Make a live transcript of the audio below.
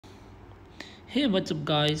Hey, what's up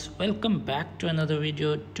guys, welcome back to another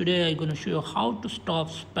video. Today I'm gonna show you how to stop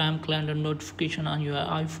spam calendar notification on your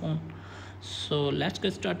iPhone. So let's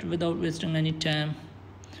get started without wasting any time.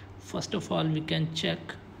 First of all, we can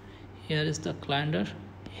check. Here is the calendar.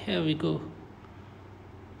 Here we go.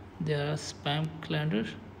 There are spam calendar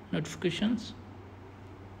notifications.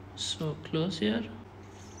 So close here.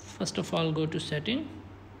 First of all, go to setting.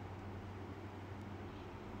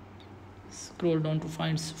 Scroll down to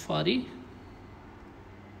find Safari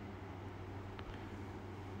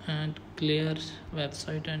and clear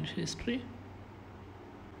website and history.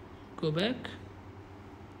 Go back,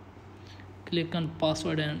 click on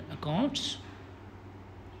password and accounts,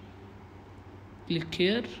 click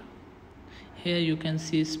here. Here you can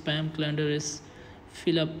see spam calendar is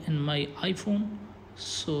fill up in my iPhone,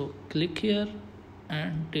 so click here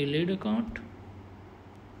and delete account.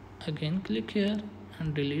 Again click here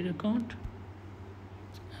and delete account,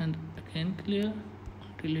 and again clear,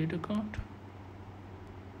 delete account.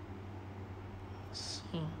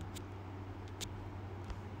 So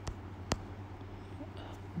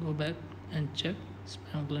go back and check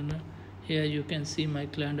spam calendar. Here you can see my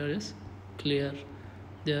calendar is clear.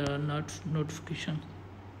 There are not notification.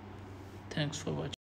 Thanks for watching.